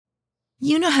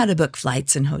You know how to book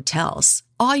flights and hotels.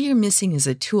 All you're missing is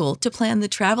a tool to plan the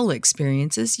travel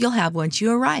experiences you'll have once you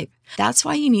arrive. That's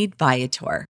why you need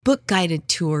Viator. Book guided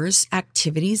tours,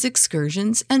 activities,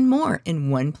 excursions, and more in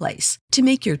one place to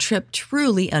make your trip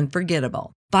truly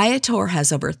unforgettable. Viator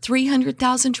has over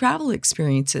 300,000 travel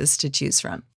experiences to choose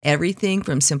from. Everything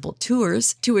from simple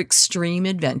tours to extreme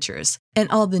adventures and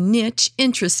all the niche,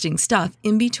 interesting stuff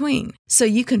in between. So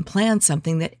you can plan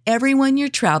something that everyone you're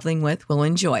traveling with will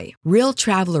enjoy. Real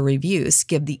traveler reviews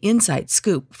give the inside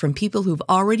scoop from people who've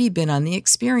already been on the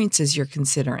experiences you're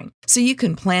considering. So you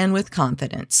can plan with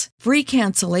confidence. Free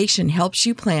cancellation helps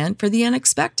you plan for the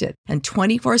unexpected. And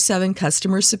 24/7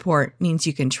 customer support means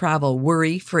you can travel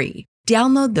worry-free.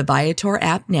 Download the Viator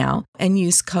app now and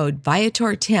use code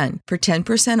Viator10 for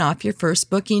 10% off your first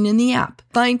booking in the app.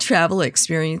 Find travel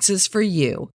experiences for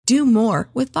you. Do more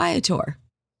with Viator.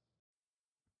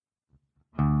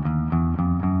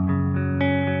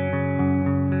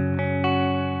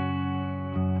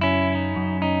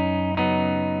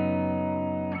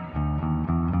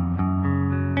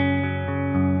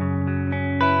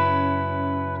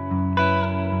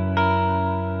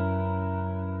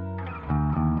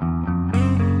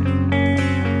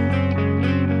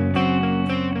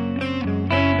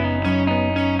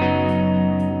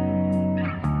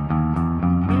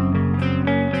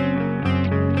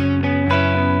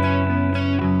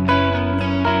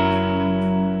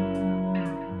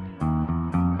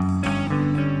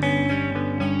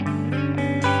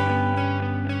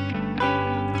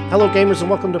 Hello gamers and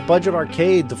welcome to Budget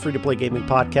Arcade, the free-to-play gaming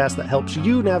podcast that helps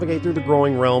you navigate through the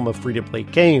growing realm of free-to-play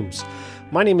games.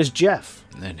 My name is Jeff.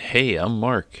 And hey, I'm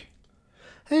Mark.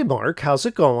 Hey Mark, how's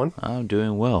it going? I'm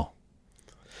doing well.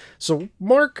 So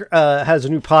Mark has a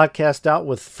new podcast out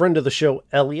with friend of the show,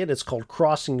 Elliot. It's called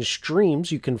Crossing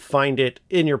Streams. You can find it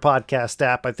in your podcast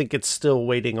app. I think it's still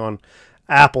waiting on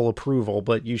Apple approval,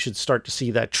 but you should start to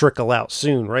see that trickle out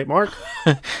soon, right Mark?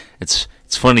 It's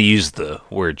fun to use the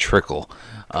word trickle.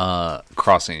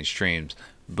 Crossing streams.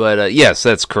 But yes,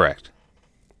 that's correct.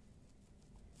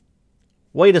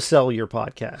 Way to sell your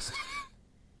podcast.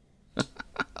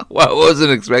 Well, I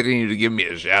wasn't expecting you to give me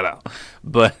a shout out.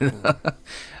 But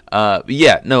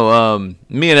yeah, no,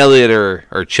 me and Elliot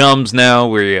are chums now.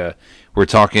 We're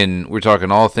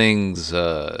talking all things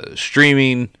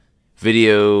streaming,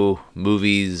 video,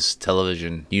 movies,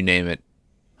 television, you name it.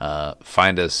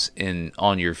 Find us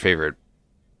on your favorite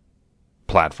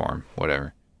platform,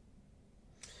 whatever.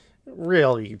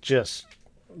 Really, just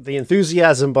the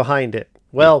enthusiasm behind it.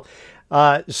 Well,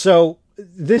 so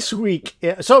this week,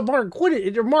 so Mark,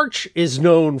 March is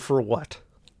known for what?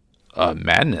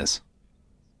 Madness.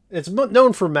 It's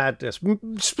known for madness.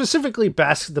 Specifically,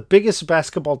 the biggest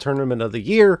basketball tournament of the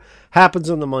year happens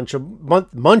in the month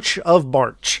of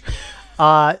March.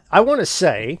 I want to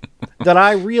say that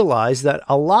I realize that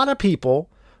a lot of people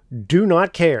do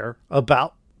not care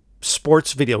about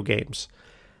sports video games.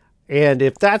 And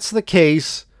if that's the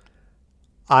case,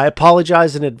 I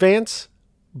apologize in advance,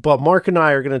 but Mark and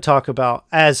I are going to talk about,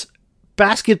 as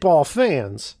basketball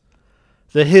fans,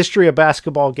 the history of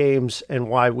basketball games and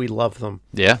why we love them.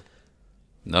 Yeah.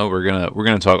 No, we're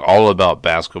gonna talk all about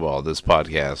basketball this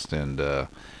podcast, and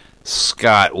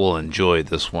Scott will enjoy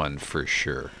this one for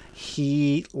sure.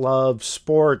 He loves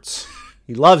sports.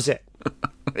 He loves it.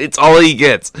 It's all he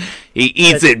gets. He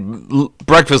eats it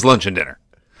breakfast, lunch, and dinner.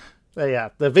 Yeah,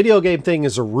 the video game thing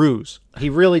is a ruse. He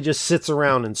really just sits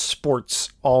around and sports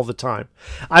all the time.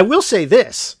 I will say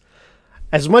this.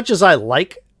 As much as I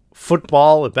like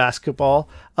football and basketball,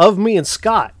 of me and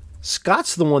Scott,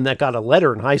 Scott's the one that got a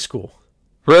letter in high school.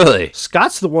 Really?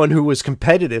 Scott's the one who was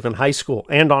competitive in high school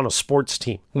and on a sports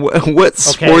team. What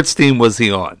sports team was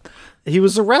he on? He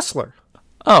was a wrestler.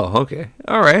 Oh, okay.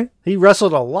 All right. He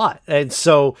wrestled a lot. And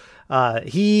so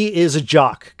he is a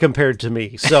jock compared to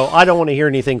me. So I don't want to hear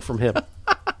anything from him.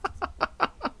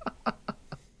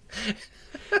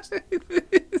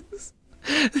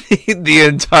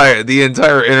 The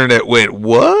entire internet went,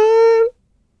 what?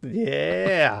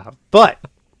 Yeah. But,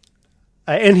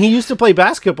 and he used to play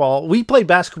basketball. We played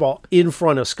basketball in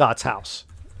front of Scott's house.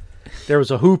 There was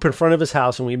a hoop in front of his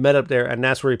house, and we met up there, and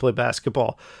that's where he played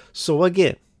basketball. So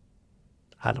again,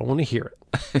 I don't want to hear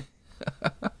it.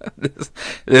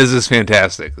 This is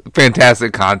fantastic.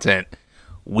 Fantastic content.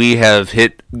 We have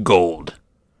hit gold.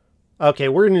 Okay,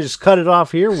 we're going to just cut it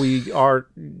off here. We are...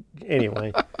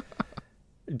 Anyway.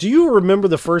 Do you remember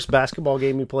the first basketball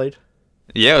game you played?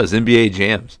 Yeah, it was NBA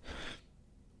Jams.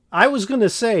 I was going to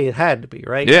say it had to be,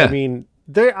 right? Yeah. I mean,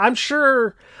 I'm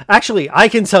sure... Actually, I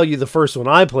can tell you the first one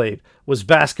I played was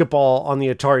basketball on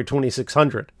the Atari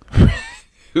 2600.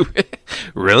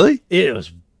 Really? It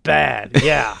was bad.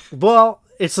 Yeah. Well,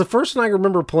 it's the first one I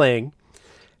remember playing.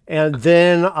 And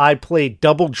then I played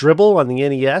Double Dribble on the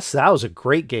NES. That was a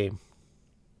great game.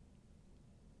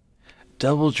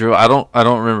 Double Dribble. I don't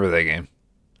remember that game.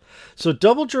 So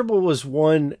Double Dribble was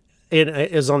one. It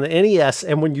is on the NES,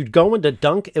 and when you'd go into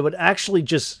dunk, it would actually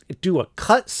just do a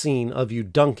cut scene of you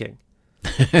dunking.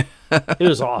 It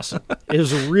was awesome. It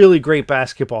was a really great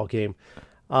basketball game.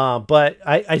 But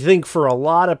I think for a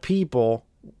lot of people,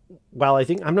 while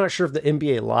I'm not sure if the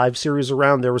NBA Live series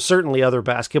around, there were certainly other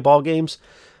basketball games,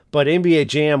 but NBA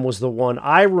Jam was the one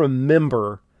I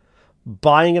remember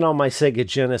buying it on my Sega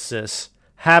Genesis,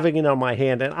 having it on my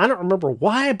hand, and I don't remember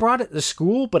why I brought it to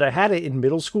school, but I had it in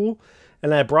middle school.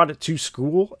 And I brought it to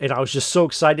school, and I was just so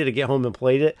excited to get home and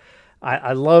played it.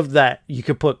 I loved that you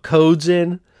could put codes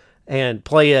in and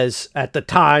play as, at the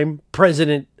time,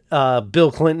 President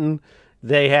Bill Clinton.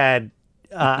 They had,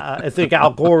 I think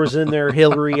Al Gore was in there,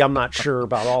 Hillary. I'm not sure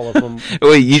about all of them.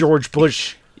 Wait, George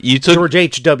Bush. George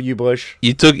H.W. Bush.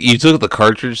 You took the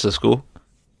cartridge to school?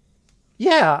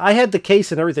 Yeah, I had the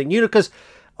case and everything. Because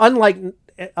unlike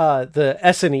the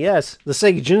SNES, the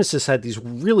Sega Genesis had these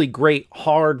really great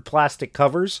hard plastic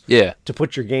covers to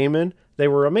put your game in. They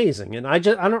were amazing. And I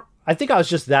think I was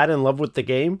just that in love with the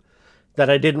game that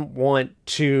I didn't want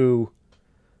to,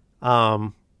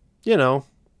 Who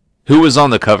was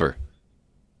on the cover?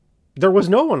 There was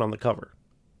no one on the cover.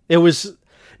 It was,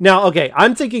 now, okay,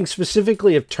 I'm thinking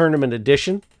specifically of Tournament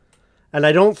Edition. And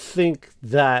I don't think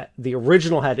that the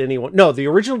original had anyone. No, the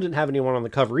original didn't have anyone on the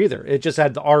cover either. It just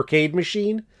had the arcade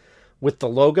machine with the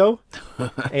logo.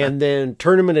 And then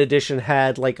Tournament Edition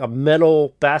had like a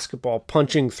metal basketball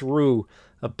punching through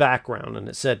a background. And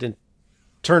it said in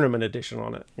Tournament Edition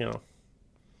on it,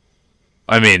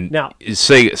 I mean, now,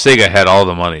 Sega had all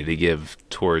the money to give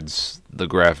towards the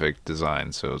graphic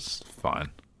design, so it's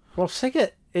fine. Well,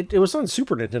 Sega, it was on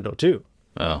Super Nintendo too.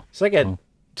 Oh.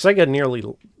 Sega nearly...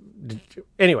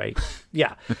 Anyway,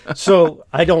 yeah. So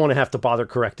I don't want to have to bother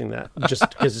correcting that just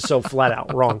because it's so flat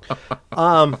out wrong.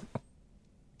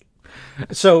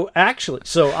 So I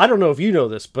don't know if you know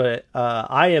this, but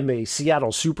I am a Seattle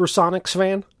Supersonics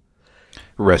fan.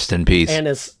 Rest in peace. And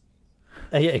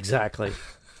exactly.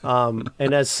 And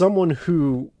as someone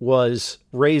who was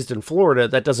raised in Florida,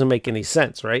 that doesn't make any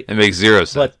sense, right? It makes zero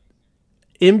sense. But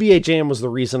NBA Jam was the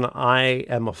reason I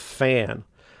am a fan.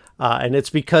 And it's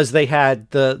because they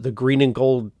had the green and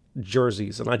gold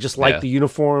jerseys, and I just liked the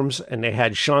uniforms, and they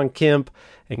had Sean Kemp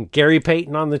and Gary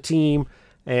Payton on the team,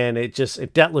 and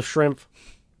Detlef Schrempf.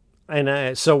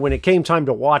 And so when it came time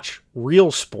to watch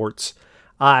real sports,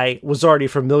 I was already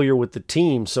familiar with the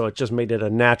team, so it just made it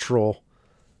a natural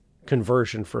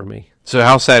conversion for me. So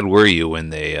how sad were you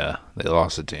when they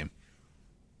lost the team?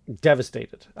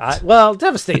 Devastated.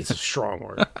 Devastated is a strong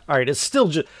word. All right, it's still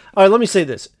just... All right, let me say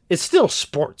this. It's still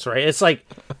sports, right? It's like,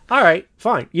 all right,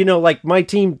 fine. Like my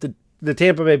team, the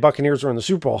Tampa Bay Buccaneers were in the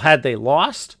Super Bowl. Had they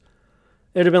lost,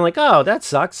 it would have been like, oh, that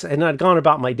sucks. And I'd gone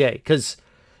about my day. Because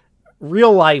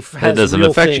real life has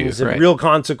real things and real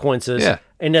consequences. Yeah.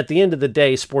 And at the end of the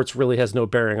day, sports really has no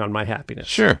bearing on my happiness.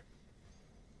 Sure.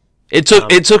 It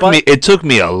took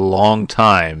me a long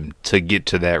time to get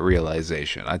to that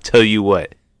realization. I tell you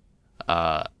what.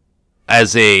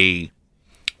 As a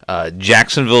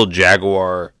Jacksonville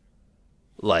Jaguar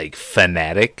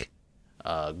fanatic,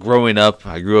 growing up,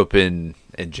 I grew up in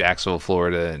Jacksonville,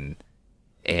 Florida,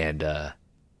 and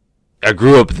I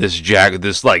grew up this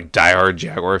diehard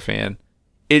Jaguar fan.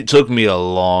 It took me a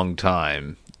long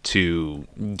time to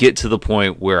get to the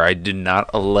point where I did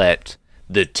not let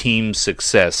the team's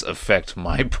success affect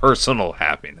my personal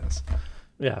happiness.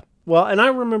 Yeah. Well, and I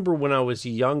remember when I was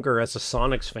younger as a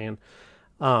Sonics fan,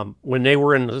 when they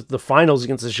were in the finals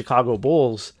against the Chicago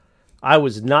Bulls, I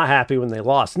was not happy when they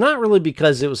lost. Not really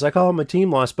because it was like, oh, my team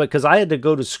lost, but because I had to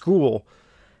go to school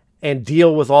and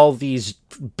deal with all these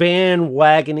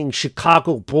bandwagoning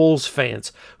Chicago Bulls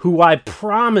fans who I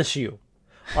promise you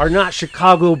are not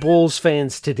Chicago Bulls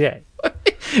fans today.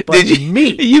 But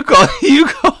you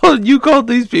called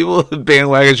these people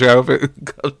bandwagon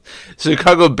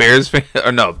Chicago Bears fans,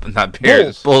 or no, not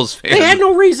Bears, Bulls fans. They had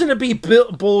no reason to be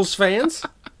Bulls fans.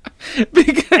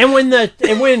 and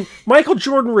when Michael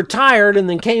Jordan retired and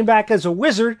then came back as a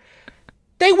Wizard,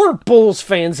 they weren't Bulls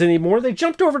fans anymore. They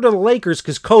jumped over to the Lakers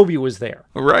because Kobe was there.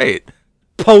 Right.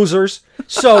 Posers.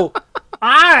 So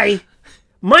my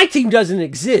team doesn't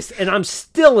exist, and I'm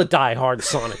still a diehard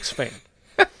Sonics fan.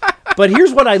 But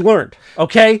here's what I learned,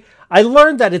 okay? I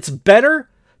learned that it's better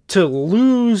to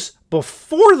lose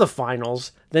before the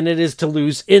finals than it is to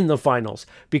lose in the finals.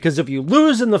 Because if you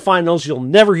lose in the finals, you'll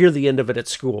never hear the end of it at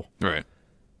school. Right.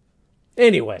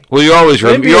 Anyway. Well, you're always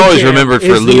Jam remembered for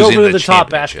is the losing over the the top championship.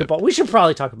 basketball. We should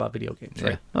probably talk about video games,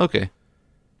 right? Yeah. Okay.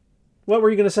 What were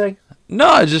you going to say? No,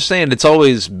 I was just saying it's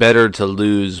always better to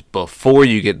lose before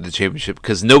you get the championship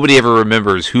because nobody ever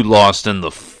remembers who lost in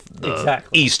the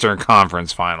Exactly. Eastern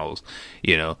Conference Finals.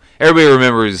 Everybody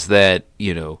remembers that.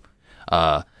 The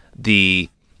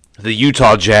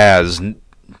Utah Jazz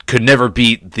could never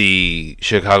beat the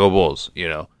Chicago Bulls.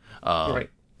 Right.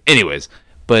 Anyways,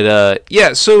 but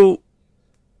yeah. So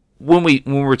when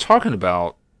we're talking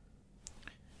about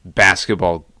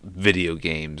basketball video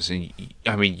games, and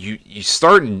I mean you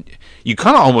start and you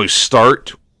kind of almost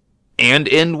start and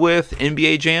end with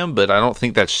NBA Jam, but I don't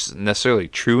think that's necessarily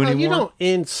true anymore. You don't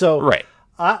end so Right.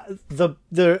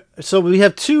 So we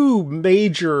have two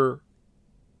major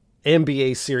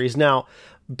NBA series now.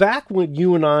 Back when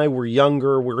you and I were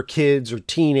younger, we were kids or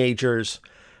teenagers,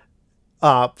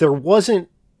 there wasn't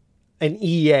an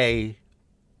EA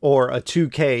or a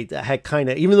 2K that had kind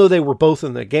of, even though they were both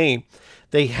in the game,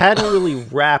 they hadn't really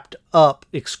wrapped up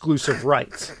exclusive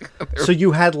rights. So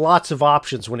you had lots of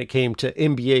options when it came to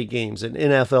NBA games and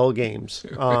NFL games.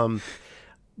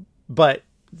 But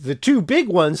the two big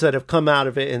ones that have come out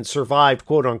of it and survived,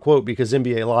 quote unquote, because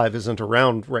NBA Live isn't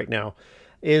around right now,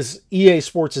 is EA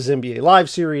Sports' NBA Live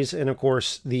series and, of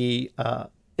course, the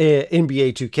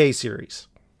NBA 2K series.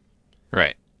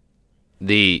 Right.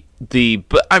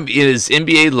 But I mean, is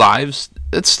NBA Live?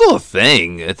 It's still a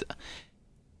thing.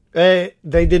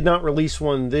 They did not release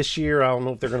one this year. I don't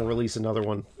know if they're going to release another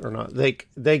one or not.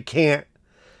 They can't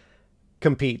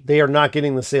compete. They are not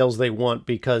getting the sales they want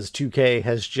because 2K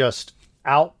has just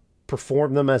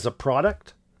outperformed them as a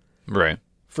product, right,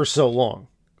 for so long.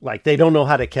 Like they don't know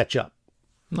how to catch up.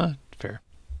 No, fair.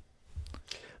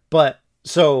 But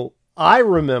so I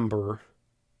remember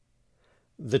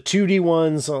the 2D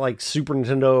ones like Super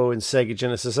Nintendo and Sega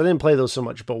Genesis. I didn't play those so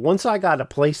much, but once I got a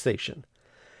PlayStation,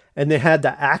 and they had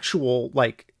the actual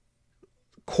like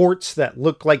courts that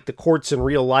looked like the courts in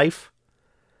real life,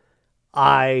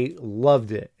 I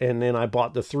loved it. And then I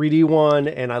bought the 3D one,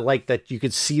 and I liked that you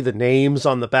could see the names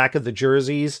on the back of the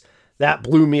jerseys. That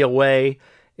blew me away.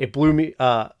 It blew me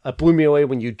away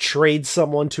when you trade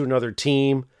someone to another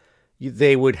team.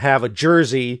 They would have a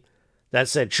jersey that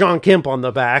said Sean Kemp on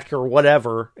the back or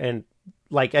whatever. And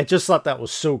like, I just thought that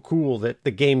was so cool that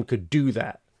the game could do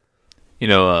that.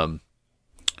 A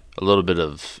little bit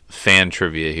of fan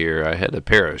trivia here. I had a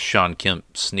pair of Sean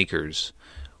Kemp sneakers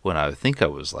when I think I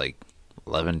was like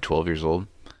 11, 12 years old.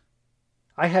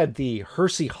 I had the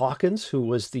Hersey Hawkins, who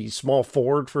was the small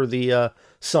forward for the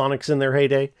Sonics in their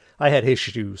heyday. I had his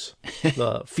shoes,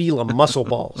 the Fila muscle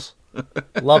balls.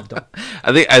 Loved them.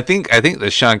 I think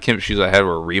the Sean Kemp shoes I had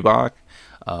were Reebok.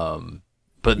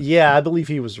 But yeah, I believe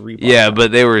he was Reebok. Yeah,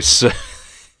 but they were so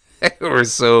they were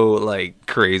so like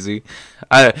crazy.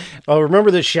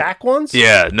 Remember the Shaq ones?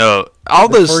 Yeah, no, all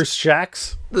the those first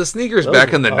Shaqs. The sneakers those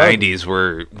back in the ugly. 90s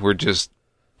were just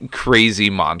crazy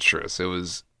monstrous. It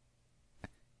was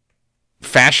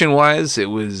fashion wise, it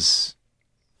was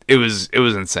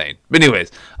insane. But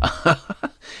anyways,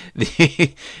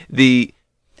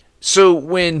 so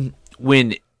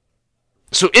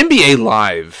NBA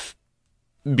Live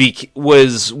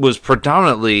was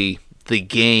predominantly the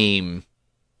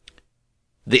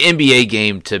NBA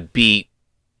game to beat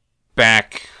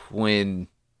back when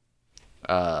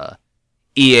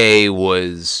EA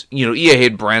was, EA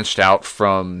had branched out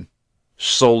from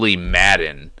solely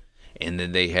Madden, and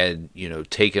then they had,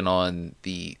 taken on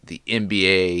the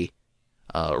NBA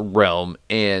realm,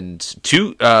 and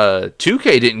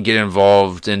 2K didn't get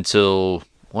involved until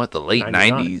the late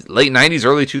 90s,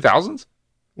 early 2000s.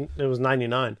 It was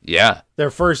 99. Yeah, their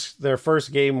first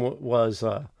game was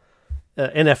NFL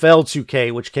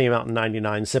 2K, which came out in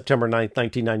 99, September 9th,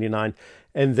 1999,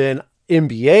 and then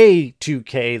NBA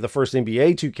 2K, the first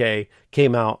NBA 2K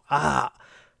came out. I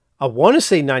want to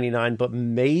say 99, but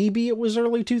maybe it was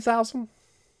early 2000.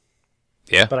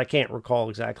 Yeah, but I can't recall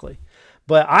exactly.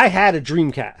 But I had a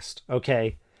Dreamcast,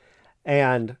 okay?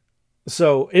 And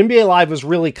so NBA Live was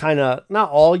really kind of not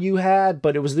all you had,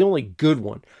 but it was the only good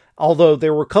one. Although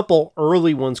there were a couple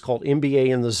early ones called NBA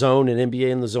in the Zone and NBA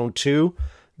in the Zone 2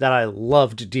 that I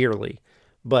loved dearly.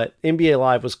 But NBA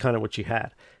Live was kind of what you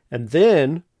had. And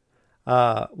then,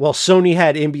 Sony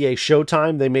had NBA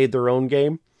Showtime. They made their own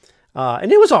game.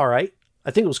 And it was all right.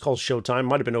 I think it was called Showtime.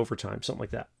 Might have been Overtime, something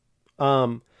like that.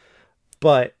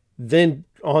 But then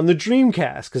on the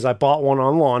Dreamcast, because I bought one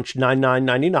on launch,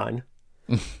 $99.99.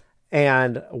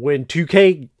 And when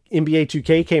NBA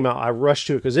 2K came out, I rushed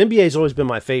to it because NBA's always been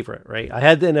my favorite, right? I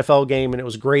had the NFL game and it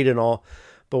was great and all.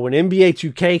 But when NBA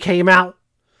 2K came out,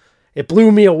 it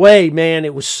blew me away, man.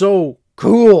 It was so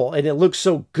cool and it looked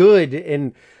so good.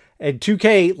 And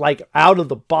 2K, like out of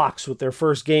the box with their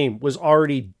first game, was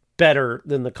already better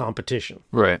than the competition.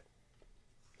 Right.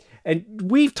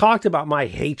 And we've talked about my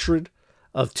hatred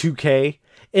of 2K,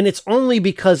 and it's only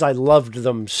because I loved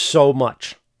them so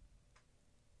much.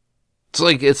 It's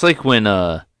like when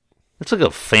it's like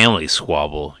a family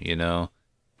squabble, you know,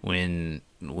 when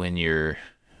your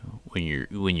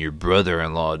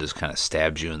brother-in-law just kind of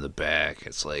stabs you in the back.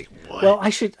 It's like, what? Well, I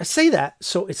should say that.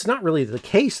 So it's not really the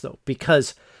case though,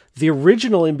 because the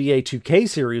original NBA 2K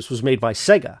series was made by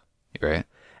Sega. Right.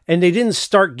 And they didn't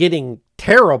start getting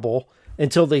terrible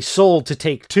until they sold to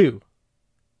Take-Two.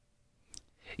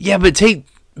 Yeah, but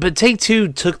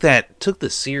Take-Two took the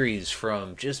series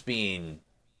from just being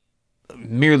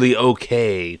merely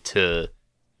okay to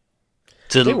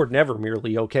they were never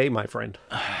merely okay, my friend.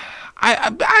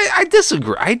 I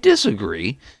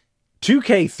disagree.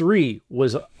 2K3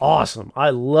 was awesome. I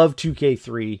love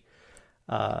 2K3.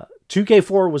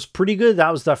 2K4 was pretty good.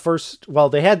 That was the first. Well,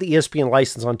 they had the ESPN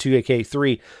license on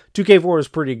 2K3. 2K4 was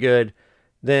pretty good.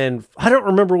 Then I don't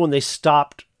remember when they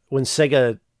stopped. When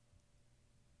Sega.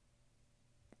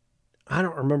 I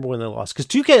don't remember when they lost, because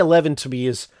 2K11 to me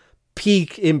is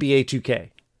peak NBA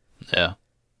 2K. Yeah.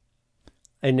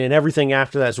 And then everything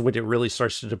after that is when it really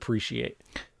starts to depreciate.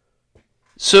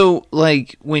 So,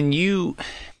 like, when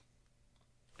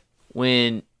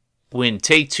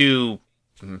Take-Two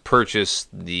purchased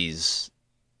these,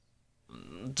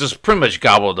 just pretty much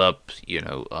gobbled up, you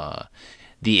know,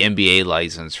 the NBA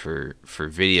license for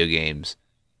video games.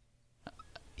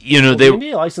 You know, the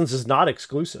NBA license is not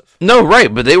exclusive. No,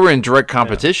 right, but they were in direct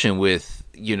competition with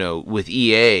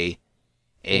EA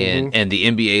and the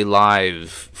NBA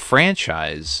Live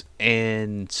franchise,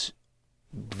 and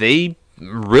they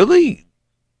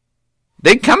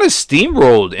kind of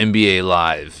steamrolled NBA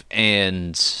Live,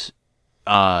 and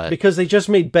because they just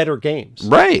made better games,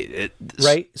 right?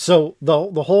 Right. So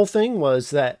the whole thing was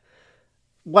that,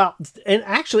 well,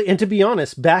 and to be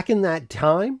honest, back in that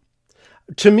time,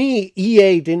 to me,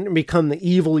 EA didn't become the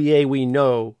evil EA we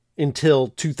know until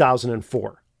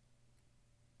 2004.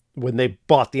 When they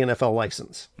bought the NFL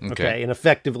license, okay, and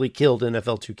effectively killed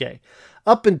NFL 2K.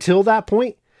 Up until that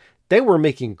point, they were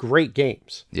making great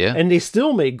games. Yeah. And they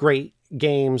still made great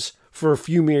games for a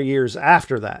few more years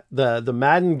after that. The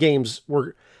Madden games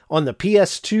were on the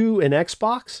PS2 and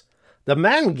Xbox. The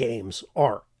Madden games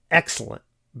are excellent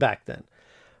back then.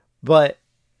 But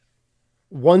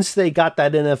once they got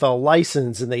that NFL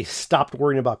license and they stopped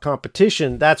worrying about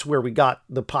competition, that's where we got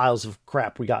the piles of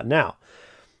crap we got now.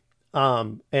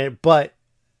 But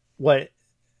what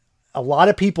a lot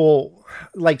of people,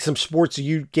 like some sports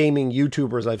gaming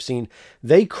YouTubers I've seen,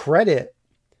 they credit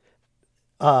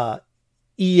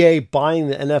EA buying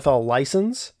the NFL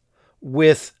license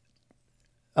with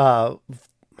I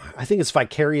think it's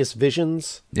Vicarious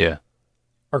Visions. Yeah.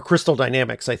 Or Crystal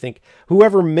Dynamics, I think.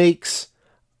 Whoever makes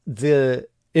the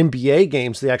NBA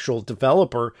games, the actual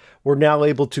developer, were now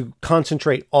able to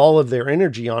concentrate all of their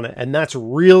energy on it. And that's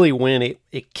really when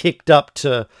it kicked up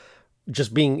to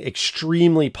just being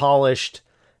extremely polished.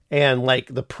 And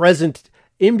like the present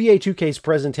NBA 2K's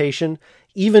presentation,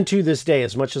 even to this day,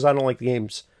 as much as I don't like the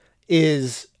games,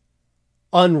 is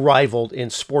unrivaled in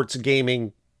sports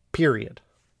gaming, period.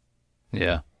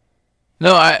 Yeah.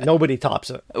 No, nobody tops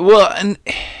it. Well, and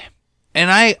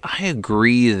I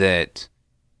agree that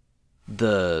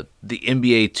the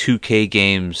NBA 2K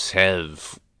games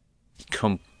have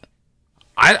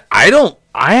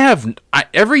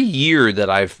every year that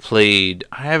I've played,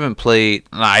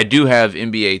 I do have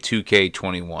NBA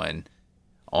 2K21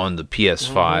 on the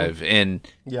PS5 and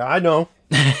yeah, I know.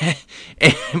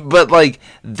 But like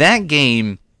that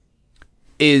game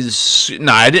is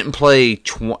I didn't play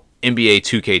NBA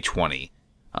 2K20.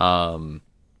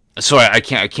 So I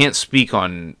can't speak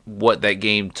on what that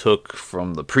game took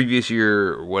from the previous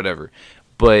year or whatever,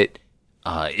 but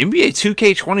NBA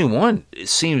 2K21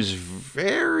 seems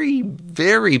very,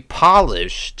 very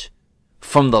polished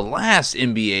from the last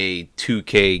NBA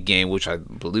 2K game, which I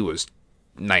believe was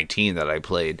 19 that I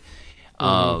played.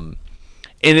 And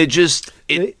it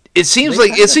seems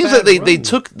like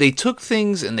they took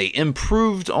things and they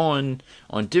improved on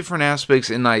different aspects,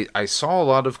 and I saw a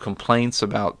lot of complaints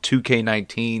about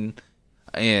 2K19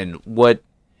 and what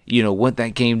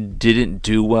that game didn't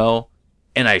do well.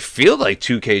 And I feel like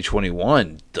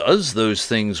 2K21 does those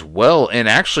things well and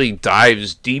actually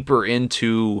dives deeper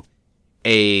into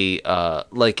the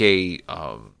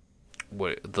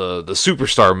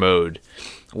superstar mode,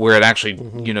 where it actually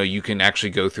you can actually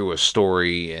go through a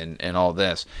story and all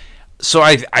this. So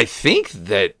I think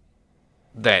that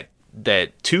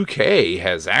 2K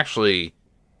has actually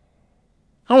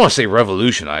don't want to say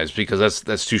revolutionized because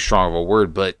that's too strong of a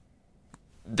word, but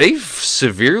they've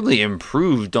severely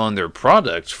improved on their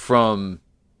product from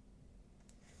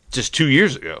just 2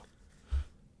 years ago.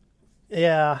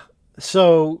 Yeah.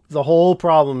 So the whole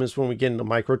problem is when we get into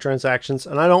microtransactions,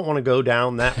 and I don't want to go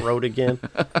down that road again.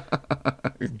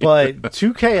 But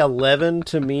 2K11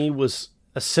 to me was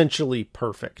essentially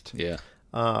perfect. Yeah.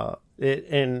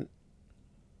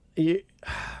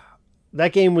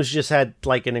 That game was just had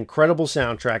like an incredible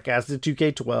soundtrack, as did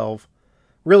 2K12.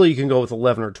 Really, you can go with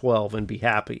 11 or 12 and be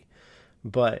happy.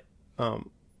 But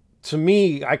to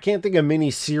me, I can't think of many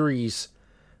series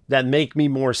that make me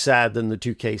more sad than the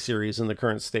 2K series in the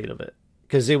current state of it.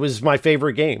 Because it was my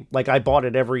favorite game. Like, I bought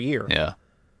it every year. Yeah.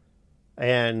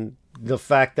 And the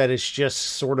fact that it's just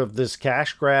sort of this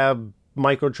cash grab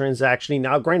microtransaction.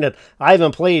 Now, granted, I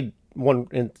haven't played one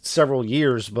in several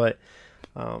years, but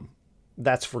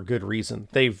that's for good reason.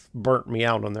 They've burnt me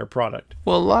out on their product.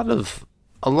 Well,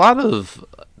 a lot of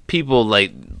people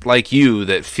like you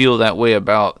that feel that way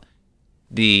about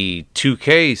the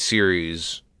 2K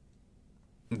series,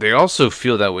 they also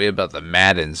feel that way about the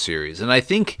Madden series. And I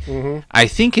think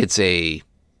it's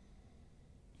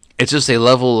just a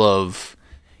level of,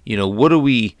 what are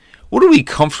we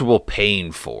comfortable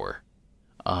paying for?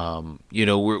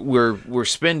 We're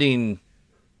spending,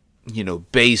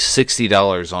 base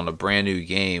 $60 on a brand new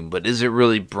game, but is it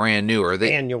really brand new? Are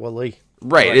they annually?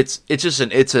 Right. It's just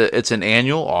it's an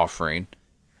annual offering,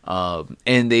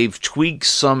 and they've tweaked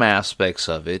some aspects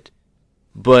of it,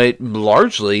 but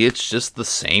largely it's just the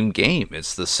same game.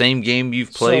 It's the same game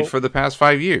you've played for the past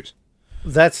 5 years.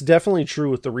 That's definitely true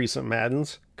with the recent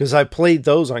Maddens, because I played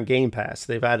those on Game Pass.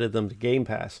 They've added them to Game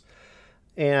Pass,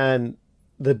 and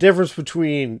the difference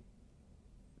between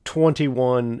 20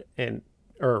 and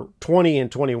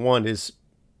 21 is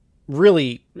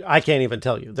really, I can't even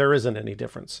tell you. There isn't any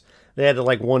difference. They added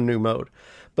like one new mode.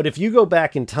 But if you go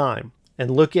back in time and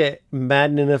look at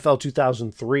Madden NFL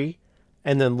 2003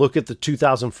 and then look at the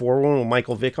 2004 one with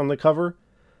Michael Vick on the cover,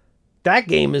 that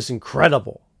game is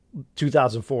incredible.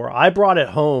 2004. I brought it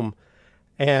home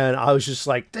and I was just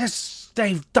like,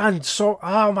 they've done so,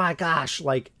 oh my gosh,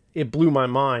 like it blew my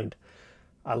mind.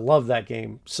 I love that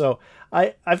game. So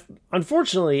I've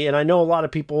unfortunately, and I know a lot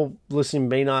of people listening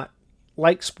may not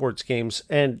like sports games,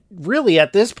 and really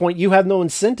at this point you have no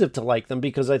incentive to like them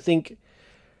because I think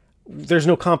there's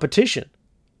no competition.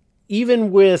 Even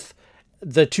with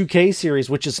the 2K series,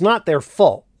 which is not their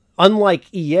fault. Unlike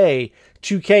EA,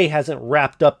 2K hasn't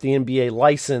wrapped up the NBA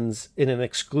license in an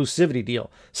exclusivity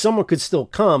deal. Someone could still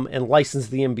come and license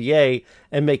the NBA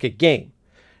and make a game.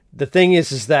 The thing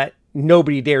is that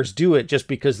nobody dares do it just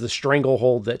because the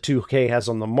stranglehold that 2K has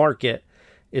on the market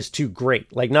is too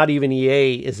great. Like, not even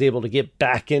EA is able to get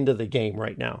back into the game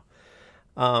right now.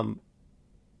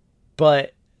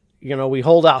 But, we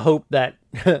hold out hope that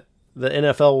the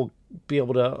NFL will be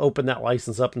able to open that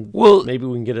license up and maybe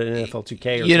we can get an NFL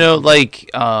 2K or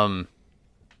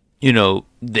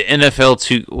the NFL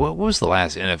 2, what was the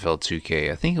last NFL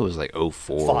 2K? I think it was like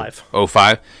 04.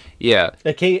 05? Yeah.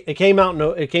 It came out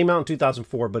in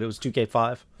 2004, but it was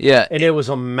 2K5. Yeah. And it was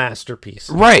a masterpiece.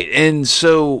 Right. And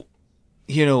so,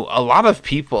 a lot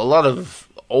of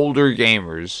older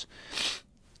gamers,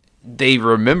 they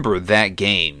remember that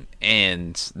game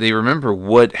and they remember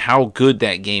how good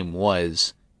that game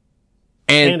was.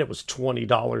 And it was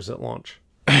 $20 at launch.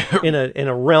 in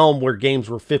a realm where games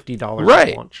were $50 right.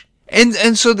 at launch.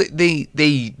 And so they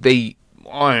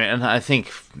and I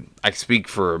think I speak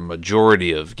for a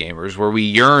majority of gamers where we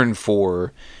yearn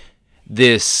for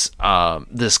this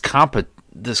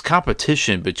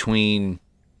competition between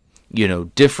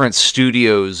different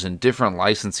studios and different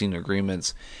licensing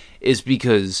agreements is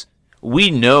because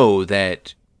we know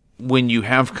that when you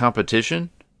have competition,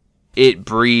 it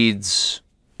breeds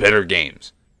better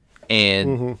games,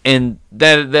 and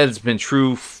that has been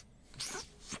true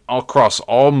across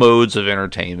all modes of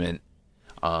entertainment,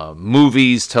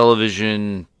 movies,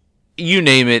 television, you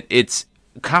name it. It's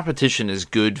competition is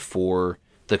good for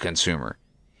the consumer,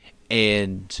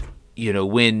 and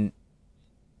when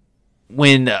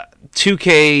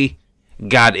 2K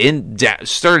got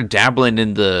started dabbling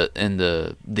in the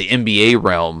NBA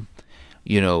realm,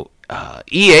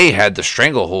 EA had the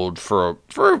stranglehold for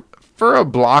a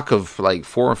block of like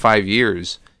 4 or 5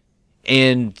 years,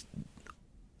 and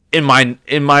in my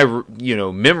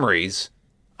memories,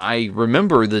 I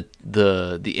remember the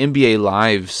NBA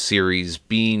Live series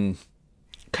being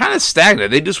kind of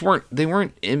stagnant. They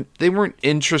weren't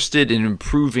interested in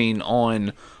improving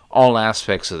on all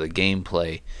aspects of the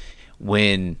gameplay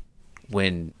when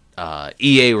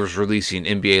EA was releasing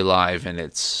NBA Live in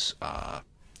its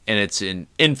and it's in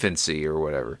infancy or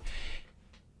whatever.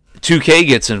 2K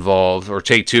gets involved, or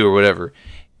Take-Two or whatever,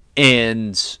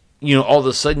 and all of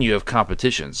a sudden you have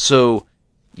competition. So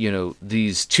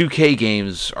these 2K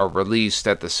games are released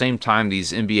at the same time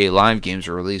these NBA Live games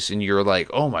are released, and you're like,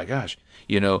 oh my gosh,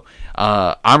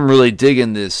 I'm really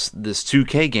digging this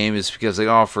 2K game is because they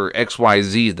offer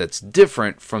XYZ that's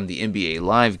different from the NBA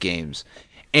Live games.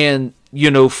 And,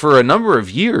 for a number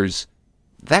of years,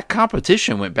 that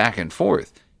competition went back and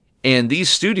forth. And these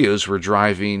studios were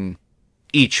driving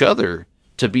each other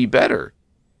to be better.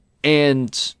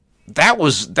 And that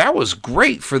was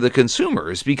great for the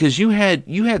consumers, because you had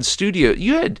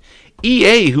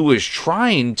EA who was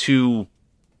trying to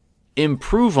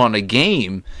improve on a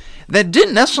game that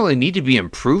didn't necessarily need to be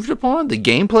improved upon, the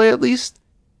gameplay at least.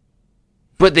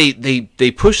 But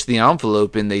they pushed the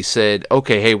envelope and they said,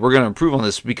 okay, hey, we're going to improve on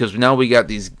this because now we got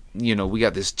these, we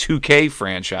got this 2K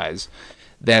franchise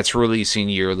that's releasing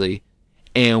yearly,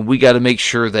 and we got to make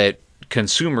sure that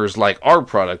consumers like our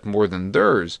product more than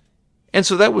theirs. And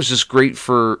so that was just great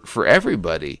for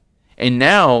everybody. And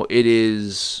now it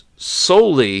is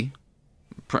pretty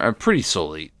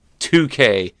solely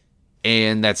 2K,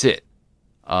 and that's it.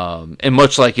 And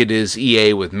much like it is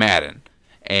EA with Madden.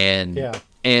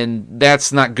 And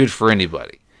that's not good for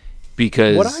anybody,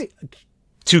 because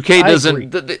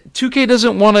 2K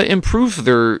doesn't want to improve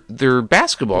their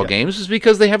basketball games, is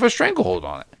because they have a stranglehold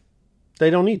on it. They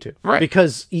don't need to, right?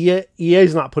 Because EA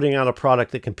is not putting out a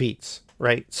product that competes,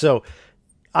 right? So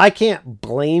I can't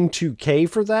blame 2K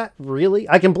for that, really.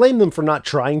 I can blame them for not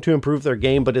trying to improve their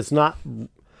game, but it's not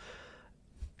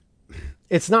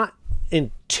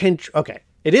intentional. Okay,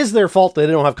 it is their fault that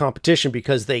they don't have competition,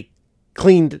 because they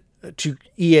cleaned to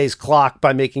EA's clock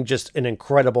by making just an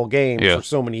incredible game for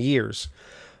so many years.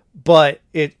 But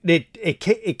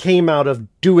it came out of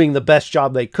doing the best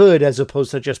job they could, as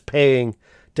opposed to just paying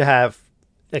to have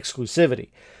exclusivity.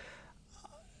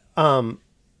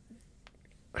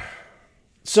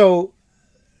 So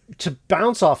to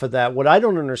bounce off of that, what I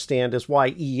don't understand is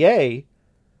why EA,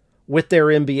 with their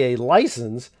NBA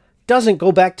license, doesn't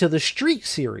go back to the Street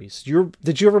series.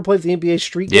 Did you ever play the NBA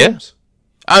Street games?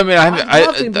 I mean,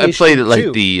 I played it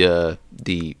like the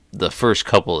first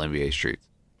couple NBA Streets.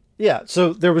 Yeah,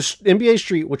 so there was NBA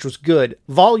Street, which was good.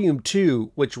 Volume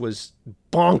 2, which was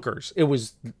bonkers. It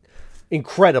was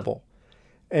incredible.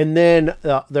 And then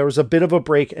there was a bit of a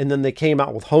break, and then they came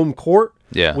out with Home Court,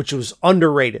 which was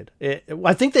underrated.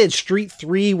 I think they had Street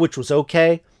 3, which was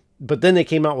okay, but then they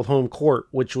came out with Home Court,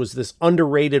 which was this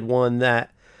underrated one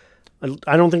that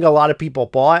I don't think a lot of people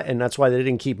bought, and that's why they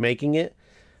didn't keep making it.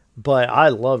 But I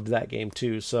loved that game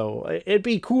too. So it'd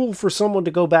be cool for someone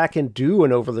to go back and do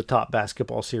an over-the-top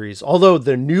basketball series. Although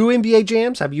the new NBA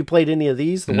Jams, have you played any of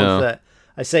these? The ones that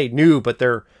I say new, but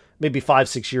they're maybe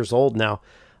 5-6 years old now.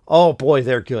 Oh boy,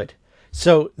 they're good.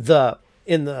 So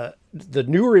in the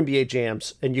newer NBA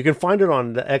Jams, and you can find it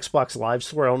on the Xbox Live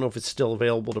Store. I don't know if it's still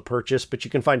available to purchase, but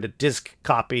you can find a disc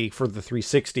copy for the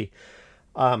 360.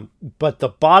 But the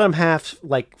bottom half,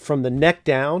 like from the neck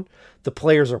down, the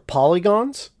players are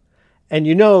polygons. And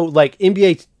like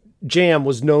NBA Jam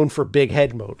was known for big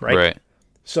head mode, right? Right.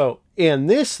 So in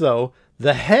this, though,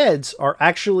 the heads are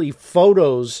actually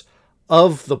photos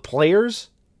of the players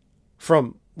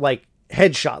from like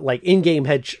headshot, like in-game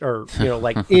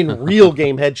like in real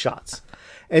game headshots.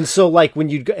 And so like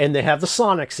and they have the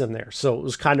Sonics in there. So it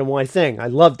was kind of my thing. I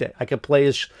loved it. I could play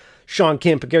as Sean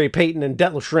Kemp, Gary Payton, and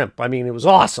Detlef Schrempf. I mean, it was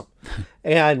awesome.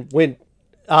 And when,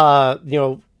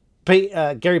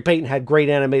 Gary Payton had great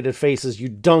animated faces. You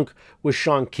dunk with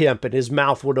Sean Kemp and his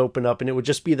mouth would open up and it would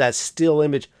just be that still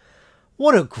image.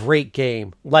 What a great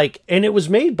game. And it was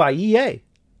made by EA.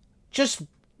 Just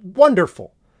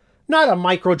wonderful. Not a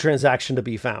microtransaction to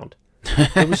be found.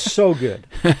 It was so good.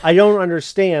 I don't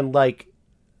understand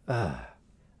how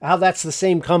that's the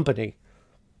same company.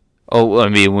 Oh, I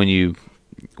mean,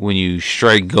 when you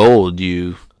strike gold,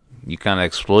 you kind of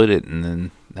exploit it, and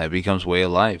then that becomes way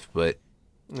of life. But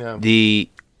yeah.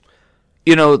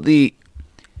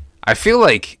 I feel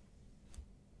like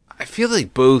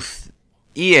both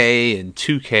EA and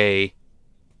 2K,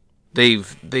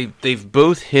 they've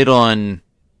both hit on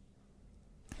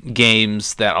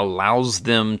games that allows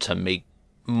them to make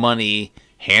money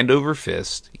hand over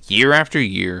fist year after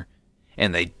year,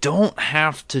 and they don't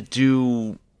have to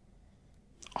do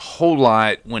a whole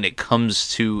lot when it comes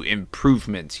to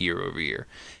improvements year over year.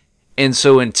 And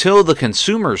so until the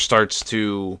consumer starts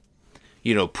to,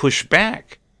 push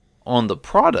back on the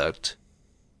product,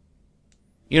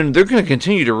 they're going to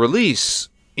continue to release,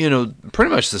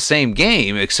 pretty much the same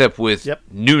game except with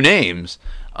new names,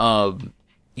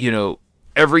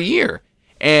 every year.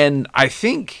 And I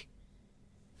think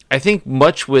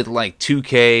much with like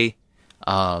 2K,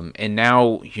 and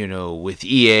now, you know, with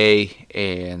EA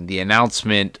and the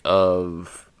announcement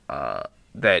of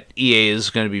that EA is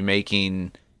going to be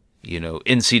making, you know,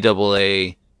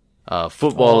 NCAA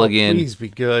football again. Please be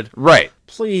good. Right.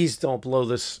 Please don't blow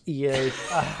this, EA.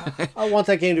 I want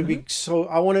that game to be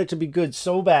I want it to be good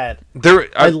so bad.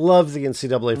 I love the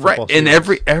NCAA football. Right. And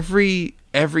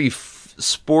every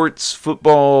sports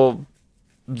football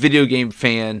video game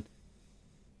fan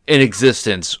in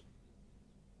existence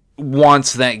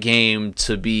wants that game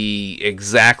to be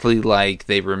exactly like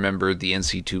they remember the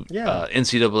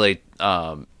NCAA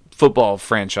football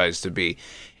franchise to be.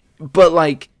 But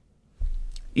like,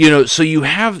 you know, so you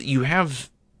have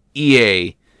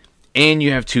EA and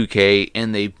you have 2K,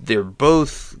 and they're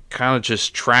both kind of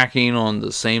just tracking on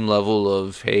the same level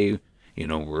of, hey, you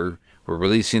know, we're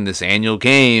releasing this annual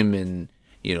game, and,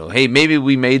 you know, hey, maybe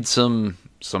we made some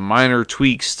minor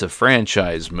tweaks to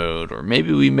franchise mode, or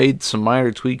maybe we made some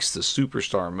minor tweaks to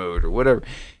superstar mode, or whatever.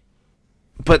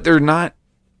 But they're not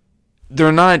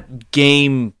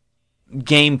game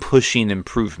pushing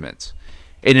improvements.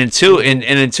 And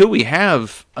until we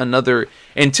have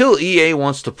until EA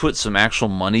wants to put some actual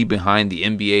money behind the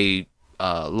NBA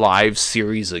Live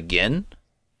series again,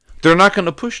 they're not going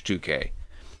to push 2K.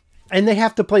 And they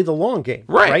have to play the long game,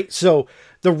 right? So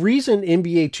the reason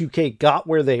NBA 2K got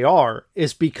where they are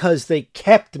is because they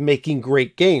kept making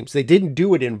great games. They didn't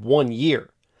do it in 1 year.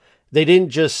 They didn't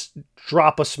just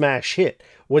drop a smash hit.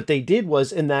 What they did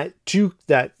was, in that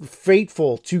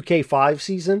fateful 2K5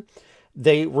 season,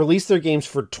 they released their games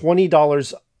for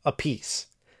 $20 a piece,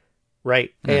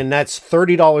 right? And that's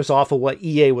 $30 off of what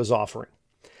EA was offering.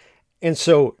 And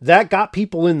so that got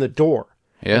people in the door.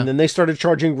 Yeah. And then they started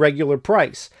charging regular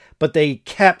price. But they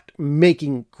kept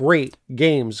making great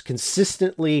games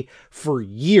consistently for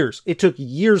years. It took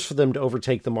years for them to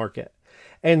overtake the market.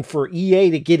 And for EA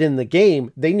to get in the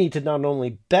game, they need to not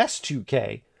only best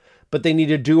 2K, but they need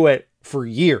to do it for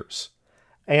years.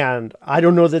 And I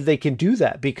don't know that they can do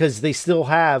that, because they still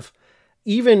have,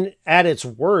 even at its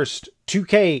worst,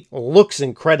 2K looks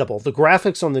incredible. The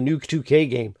graphics on the new 2K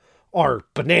game are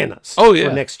bananas for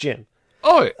next gen.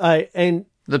 Oh, yeah. And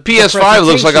the PS5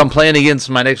 looks like I'm playing against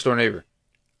my next door neighbor.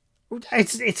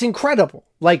 It's incredible.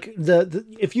 Like the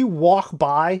if you walk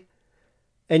by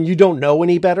and you don't know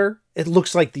any better, it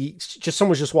looks like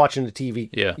someone's just watching the TV.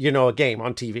 Yeah. You know, a game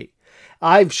on TV.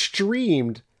 I've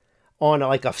streamed on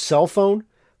like a cell phone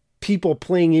people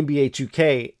playing NBA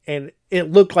 2K, and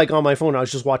it looked like on my phone I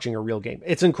was just watching a real game.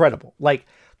 It's incredible. Like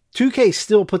 2K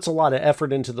still puts a lot of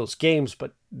effort into those games,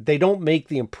 but they don't make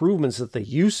the improvements that they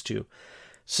used to.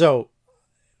 So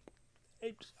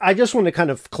I just want to kind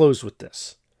of close with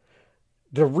this.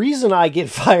 The reason I get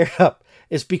fired up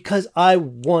is because I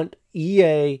want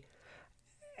EA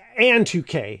and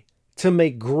 2K to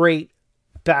make great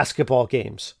basketball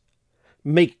games,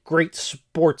 make great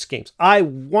sports games. I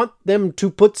want them to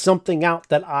put something out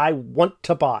that I want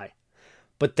to buy,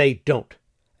 but they don't.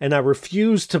 And I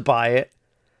refuse to buy it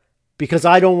because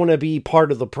I don't want to be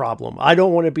part of the problem. I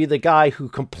don't want to be the guy who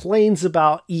complains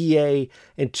about EA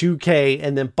and 2K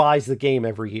and then buys the game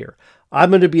every year. I'm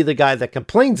going to be the guy that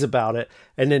complains about it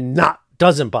and then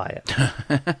doesn't buy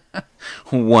it.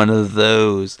 One of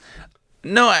those.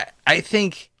 No, I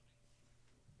think,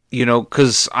 you know,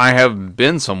 because I have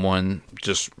been someone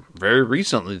just very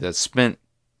recently that spent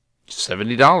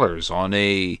 $70 on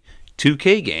a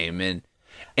 2K game,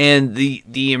 and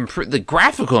the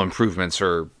graphical improvements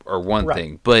are one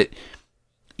thing, but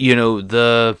you know,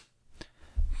 the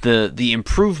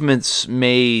improvements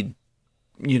made,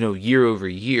 you know, year over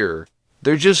year,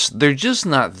 they're just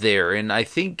not there. And I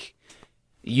think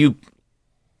the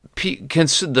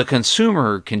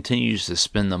consumer continues to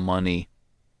spend the money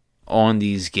on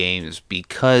these games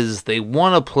because they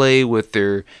want to play with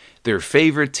their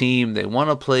favorite team. They want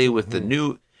to play with the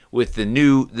new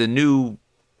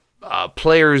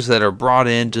players that are brought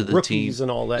into the rookies team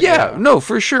and all that. Yeah, no,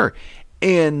 for sure.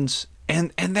 And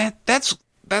that's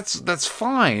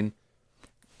fine.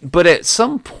 But at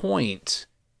some point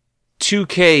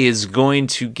 2K is going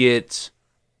to get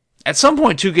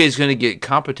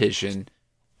competition,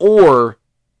 or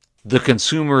the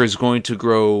consumer is going to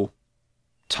grow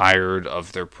tired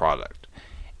of their product.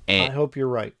 And I hope you're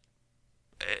right.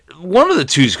 One of the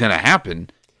two is going to happen,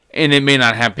 and it may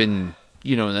not happen,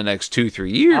 you know, in the next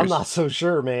 2-3 years. I'm not so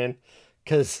sure, man,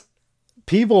 because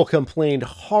people complained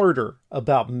harder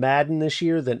about Madden this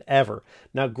year than ever.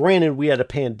 Now, granted, we had a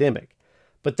pandemic,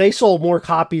 but they sold more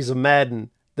copies of Madden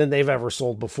than they've ever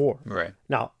sold before. Right.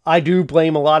 Now, I do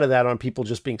blame a lot of that on people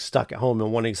just being stuck at home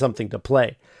and wanting something to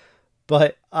play.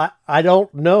 But I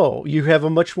don't know. You have a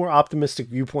much more optimistic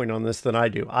viewpoint on this than I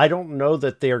do. I don't know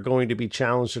that they are going to be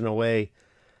challenged in a way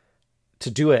to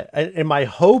do it. And my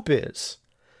hope is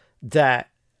that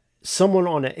someone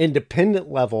on an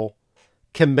independent level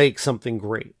can make something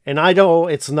great. And I know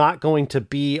it's not going to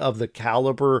be of the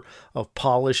caliber of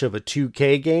polish of a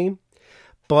 2K game,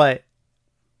 but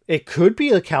it could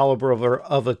be the caliber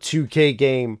of a 2K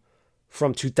game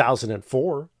from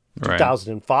 2004, right.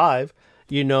 2005.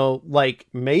 You know, like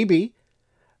maybe,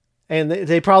 and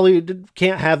they probably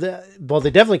can't have they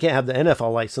definitely can't have the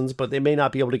NFL license, but they may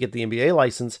not be able to get the NBA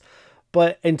license.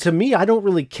 And to me, I don't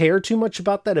really care too much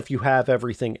about that if you have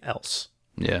everything else.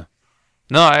 Yeah.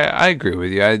 No, I agree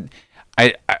with you.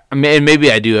 I mean, maybe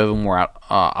I do have a more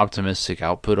optimistic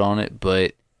output on it,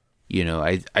 but, you know,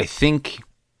 I think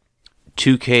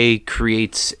 2K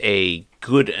creates a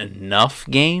good enough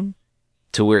game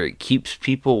to where it keeps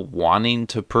people wanting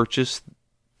to purchase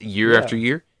year after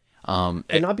year.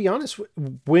 And I'll be honest,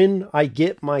 when I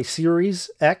get my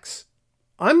Series X,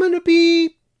 I'm going to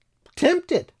be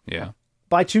tempted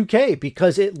by 2K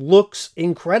because it looks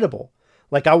incredible.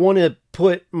 Like I want to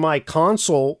put my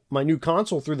new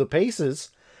console through the paces,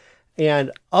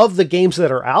 and of the games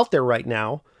that are out there right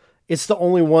now, it's the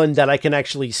only one that I can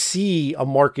actually see a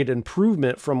market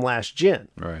improvement from last gen.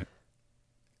 Right.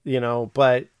 You know,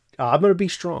 but I'm going to be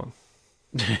strong.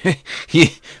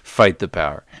 Fight the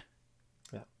power.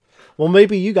 Yeah. Well,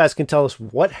 maybe you guys can tell us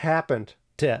what happened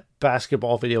to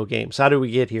basketball video games. How did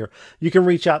we get here? You can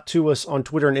reach out to us on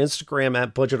Twitter and Instagram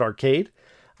at Budget Arcade.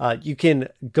 You can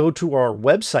go to our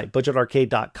website,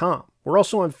 budgetarcade.com. We're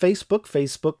also on Facebook,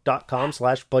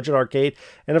 facebook.com/budgetarcade.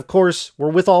 And of course, we're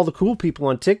with all the cool people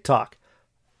on TikTok.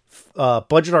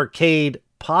 Budget Arcade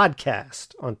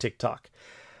Podcast on TikTok.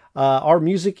 Our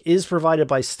music is provided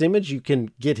by Stimage. You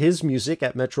can get his music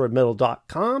at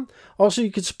metroidmetal.com. Also,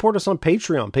 you can support us on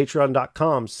Patreon,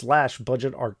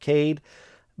 patreon.com/Budget Arcade.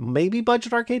 Maybe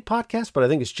Budget Arcade Podcast, but I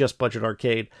think it's just Budget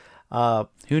Arcade.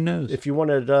 Who knows? If you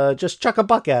wanted to just chuck a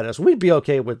buck at us, we'd be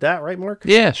okay with that, right, Mark?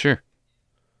 Yeah, sure.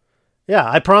 Yeah,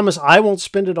 I promise I won't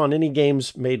spend it on any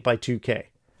games made by 2K.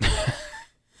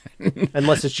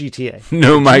 Unless it's GTA.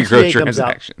 No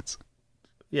microtransactions.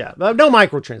 Yeah, no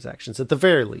microtransactions at the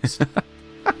very least.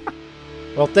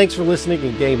 Well, thanks for listening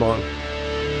and game on.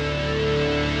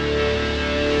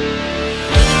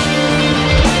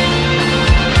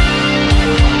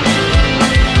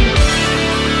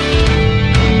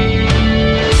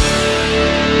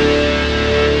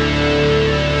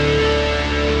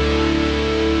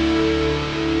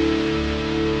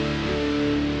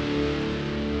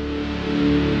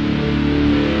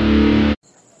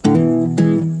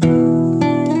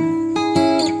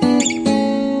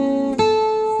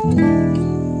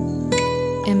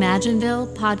 Imagineville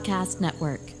Podcast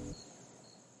Network.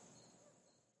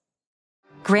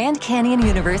 Grand Canyon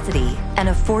University, an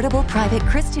affordable private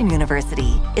Christian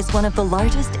university, is one of the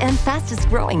largest and fastest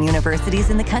growing universities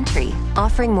in the country,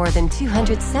 offering more than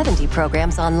 270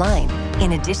 programs online.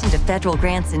 In addition to federal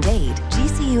grants and aid,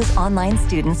 GCU's online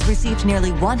students received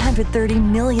nearly $130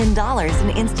 million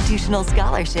in institutional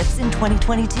scholarships in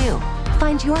 2022.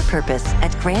 Find your purpose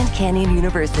at Grand Canyon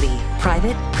University.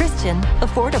 Private, Christian,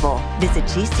 affordable. Visit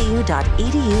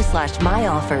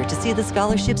gcu.edu/myoffer to see the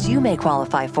scholarships you may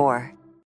qualify for.